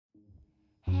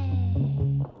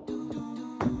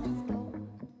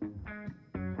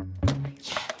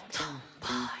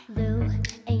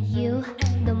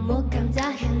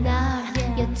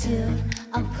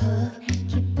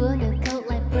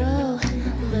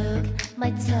my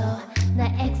toe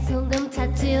나의 손금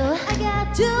tattoo I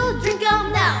got to drink up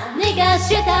now 네가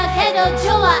싫다 해도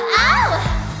좋아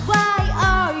Why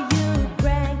are you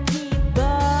cranky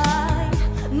boy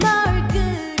뭘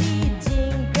그리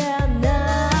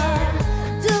징그러나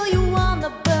Do you wanna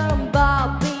burn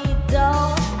Barbie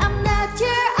doll I'm not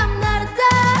here I'm not a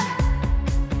doll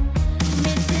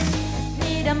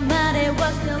미친이란 말에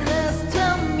what's the list to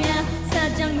me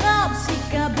사정없이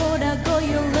가보라고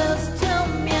you lose to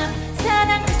me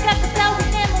사랑을 갖고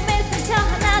따윈 내 몸에 상처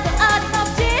하나도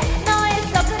어림없지 너의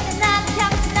썩은 난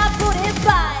당신 앞으로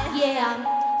fire Yeah I'm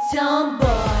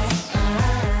tomboy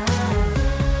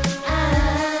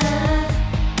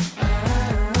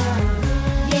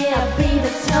Yeah I'll be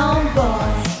the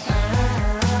tomboy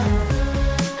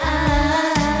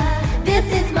This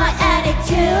is my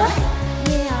attitude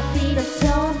Yeah I'll be the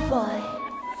tomboy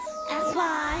That's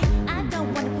why I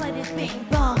don't wanna play this ping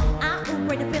pong I'm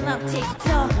already feel on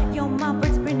TikTok You're my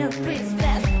first bring a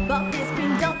princess But this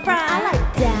queen don't cry I like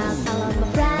dance, I love my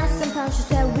friends Sometimes she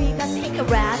said we got take a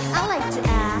ride I like to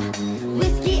act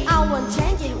Whiskey, I won't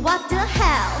change it, what the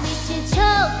hell 미친 척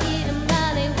이름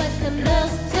말에 what's the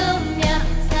most to me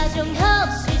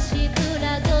사정없이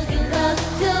시부라고 you lost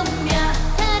to me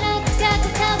사랑을 갖고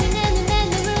따윈 내 눈에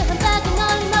눈물 한 방울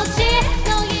어림없이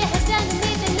너의 합장은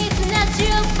믿음 믿음 나 중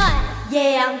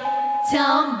Yeah, I'm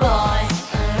tomboy.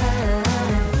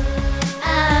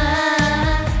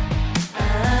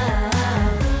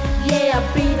 Yeah,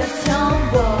 I'll be the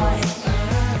tomboy.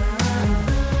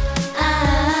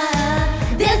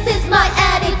 This is my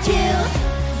attitude.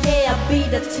 Yeah, I'll be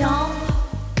the tomboy.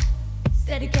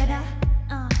 Stay together.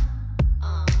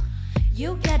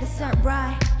 You gotta start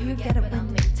right. You gotta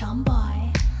win me,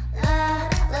 tomboy. La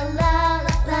la la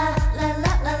la la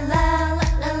la la la la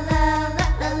la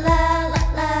la la.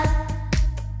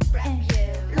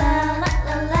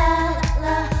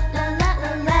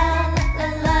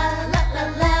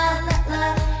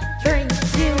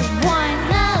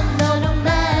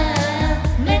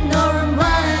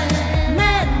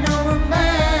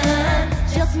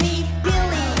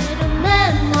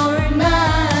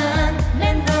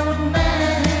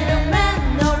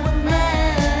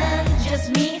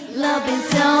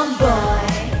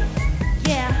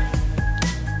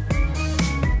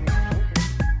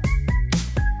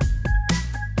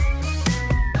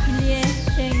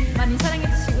 많이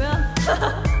사랑해주시고요.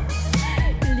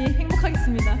 빌리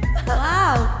행복하겠습니다.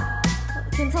 와우,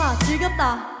 괜찮아,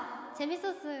 즐겼다.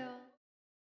 재밌었어요.